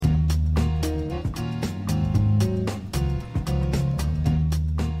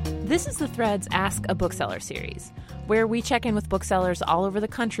This is the Threads Ask a Bookseller series, where we check in with booksellers all over the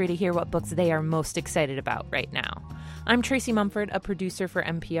country to hear what books they are most excited about right now. I'm Tracy Mumford, a producer for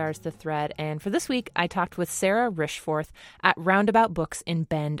NPR's The Thread, and for this week, I talked with Sarah Rishforth at Roundabout Books in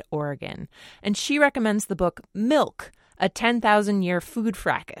Bend, Oregon. And she recommends the book Milk, A 10,000-Year Food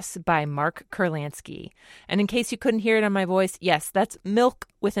Fracas by Mark Kurlansky. And in case you couldn't hear it on my voice, yes, that's Milk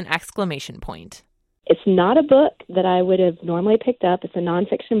with an exclamation point. It's not a book that I would have normally picked up. It's a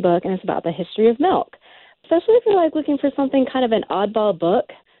nonfiction book, and it's about the history of milk. Especially if you're looking for something kind of an oddball book,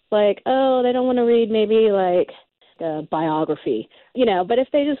 they don't want to read maybe a biography, but if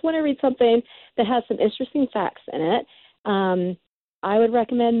they just want to read something that has some interesting facts in it, I would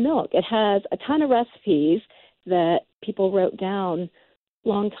recommend Milk. It has a ton of recipes that people wrote down a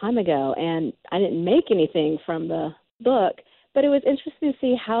long time ago, and I didn't make anything from the book, but it was interesting to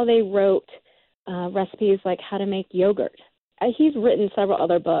see how they wrote recipes like how to make yogurt. He's written several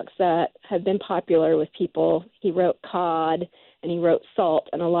other books that have been popular with people. He wrote Cod and he wrote Salt,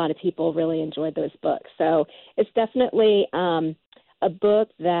 and a lot of people really enjoyed those books. So it's definitely a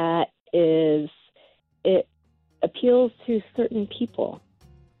book that it appeals to certain people.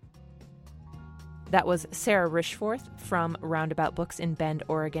 That was Sarah Rishforth from Roundabout Books in Bend,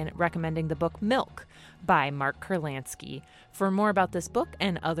 Oregon, recommending the book Milk by Mark Kurlansky. For more about this book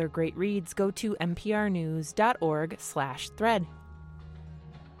and other great reads, go to nprnews.org/thread.